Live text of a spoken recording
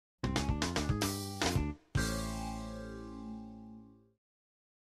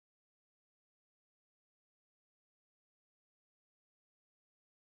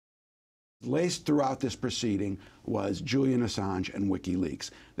Laced throughout this proceeding was Julian Assange and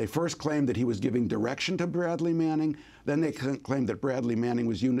WikiLeaks. They first claimed that he was giving direction to Bradley Manning. Then they claimed that Bradley Manning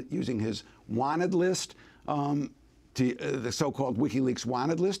was using his wanted list, the so-called WikiLeaks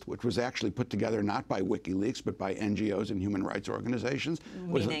wanted list, which was actually put together not by WikiLeaks, but by NGOs and human rights organizations.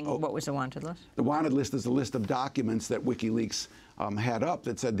 Meaning, what was the wanted list? The wanted list is a list of documents that WikiLeaks had up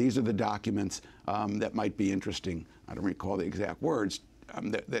that said these are the documents that might be interesting. I don't recall the exact words.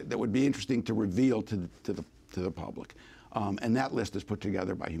 That would be interesting to reveal to the public. And that list is put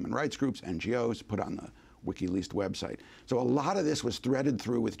together by human rights groups, NGOs, put on the WikiLeaks website. So a lot of this was threaded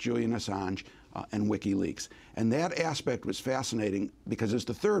through with Julian Assange and WikiLeaks. And that aspect was fascinating because it's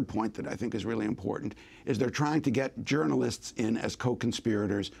the third point that I think is really important, is they're trying to get journalists in as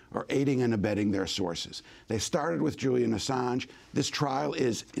co-conspirators or aiding and abetting their sources. They started with Julian Assange. This trial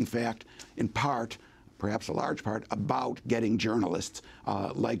is, in fact, in part, perhaps a large part, about getting journalists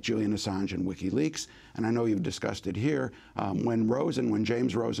like Julian Assange and WikiLeaks. And I know you've discussed it here. When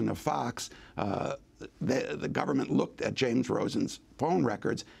James Rosen of Fox, the government looked at James Rosen's phone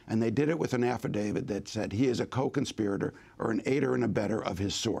records, and they did it with an affidavit that said he is a co-conspirator or an aider and abetter of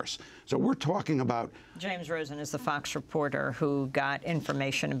his source. So we're talking about... James Rosen is the Fox reporter who got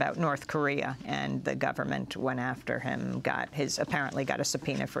information about North Korea, and the government went after him, apparently got a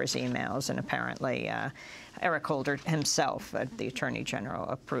subpoena for his emails, and apparently Eric Holder himself, the Attorney General,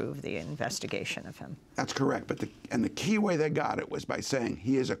 approved the investigation of him. That's correct. But the key way they got it was by saying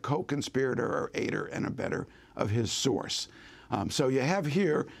he is a co-conspirator or aider and abetter of his source. So you have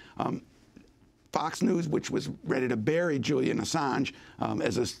here Fox News, which was ready to bury Julian Assange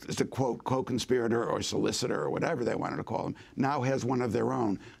as a quote, co-conspirator or solicitor or whatever they wanted to call him, now has one of their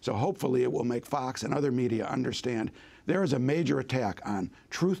own. So hopefully it will make Fox and other media understand there is a major attack on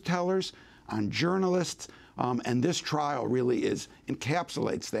truth tellers, on journalists, and this trial really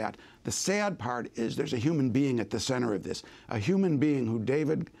encapsulates that. The sad part is there's a human being at the center of this, a human being who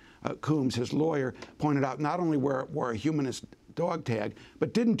David Coombs, his lawyer, pointed out not only wore a humanist dog tag,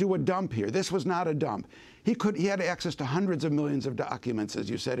 but didn't do a dump here. This was not a dump. He had access to hundreds of millions of documents, as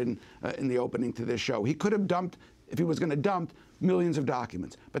you said in the opening to this show. He could have dumped, if he was going to dump, millions of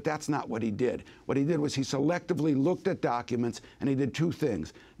documents, but that's not what he did. What he did was he selectively looked at documents, and he did two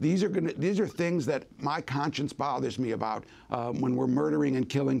things. These are things that my conscience bothers me about when we're murdering and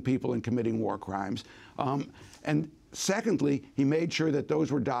killing people and committing war crimes. And secondly, he made sure that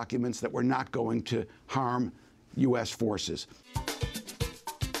those were documents that were not going to harm U.S. forces.